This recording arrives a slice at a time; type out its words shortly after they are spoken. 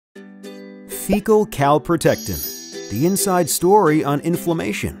Fecal CalProtectin, the inside story on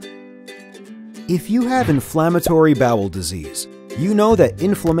inflammation. If you have inflammatory bowel disease, you know that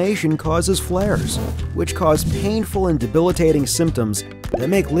inflammation causes flares, which cause painful and debilitating symptoms that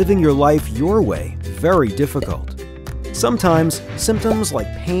make living your life your way very difficult. Sometimes, symptoms like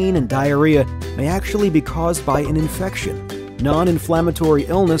pain and diarrhea may actually be caused by an infection, non-inflammatory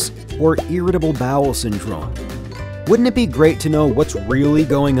illness, or irritable bowel syndrome. Wouldn't it be great to know what's really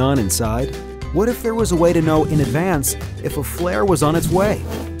going on inside? What if there was a way to know in advance if a flare was on its way,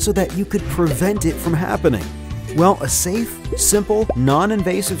 so that you could prevent it from happening? Well, a safe, simple,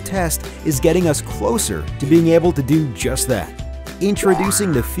 non-invasive test is getting us closer to being able to do just that.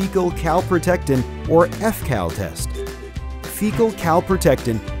 Introducing the Fecal CalProtectin, or fCal test. Fecal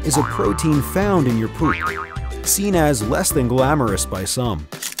CalProtectin is a protein found in your poop. Seen as less than glamorous by some,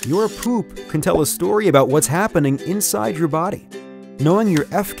 your poop can tell a story about what's happening inside your body. Knowing your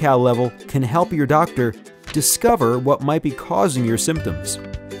fCal level can help your doctor discover what might be causing your symptoms.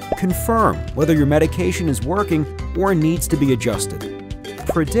 Confirm whether your medication is working or needs to be adjusted.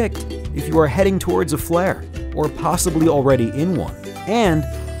 Predict if you are heading towards a flare or possibly already in one, and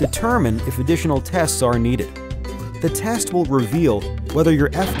determine if additional tests are needed. The test will reveal whether your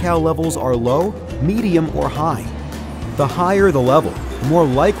fCal levels are low, medium, or high. The higher the level, the more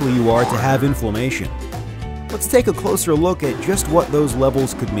likely you are to have inflammation. Let's take a closer look at just what those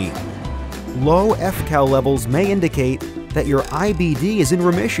levels could mean. Low fCal levels may indicate that your IBD is in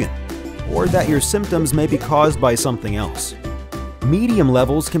remission, or that your symptoms may be caused by something else. Medium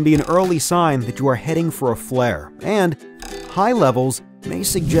levels can be an early sign that you are heading for a flare, and high levels may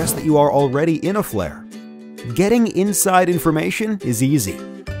suggest that you are already in a flare. Getting inside information is easy.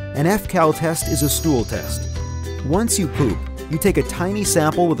 An fCal test is a stool test. Once you poop, you take a tiny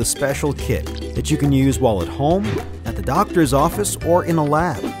sample with a special kit that you can use while at home, at the doctor's office, or in a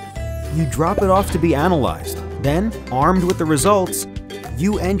lab. You drop it off to be analyzed. Then, armed with the results,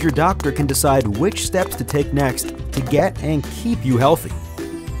 you and your doctor can decide which steps to take next to get and keep you healthy.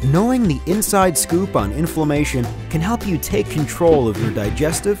 Knowing the inside scoop on inflammation can help you take control of your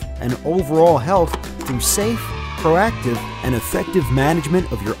digestive and overall health through safe, proactive, and effective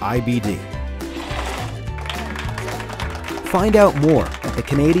management of your IBD. Find out more at the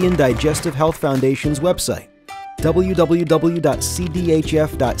Canadian Digestive Health Foundation's website,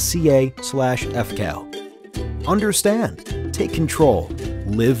 www.cdhf.ca/fcal. Understand, take control,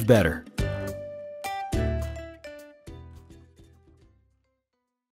 live better.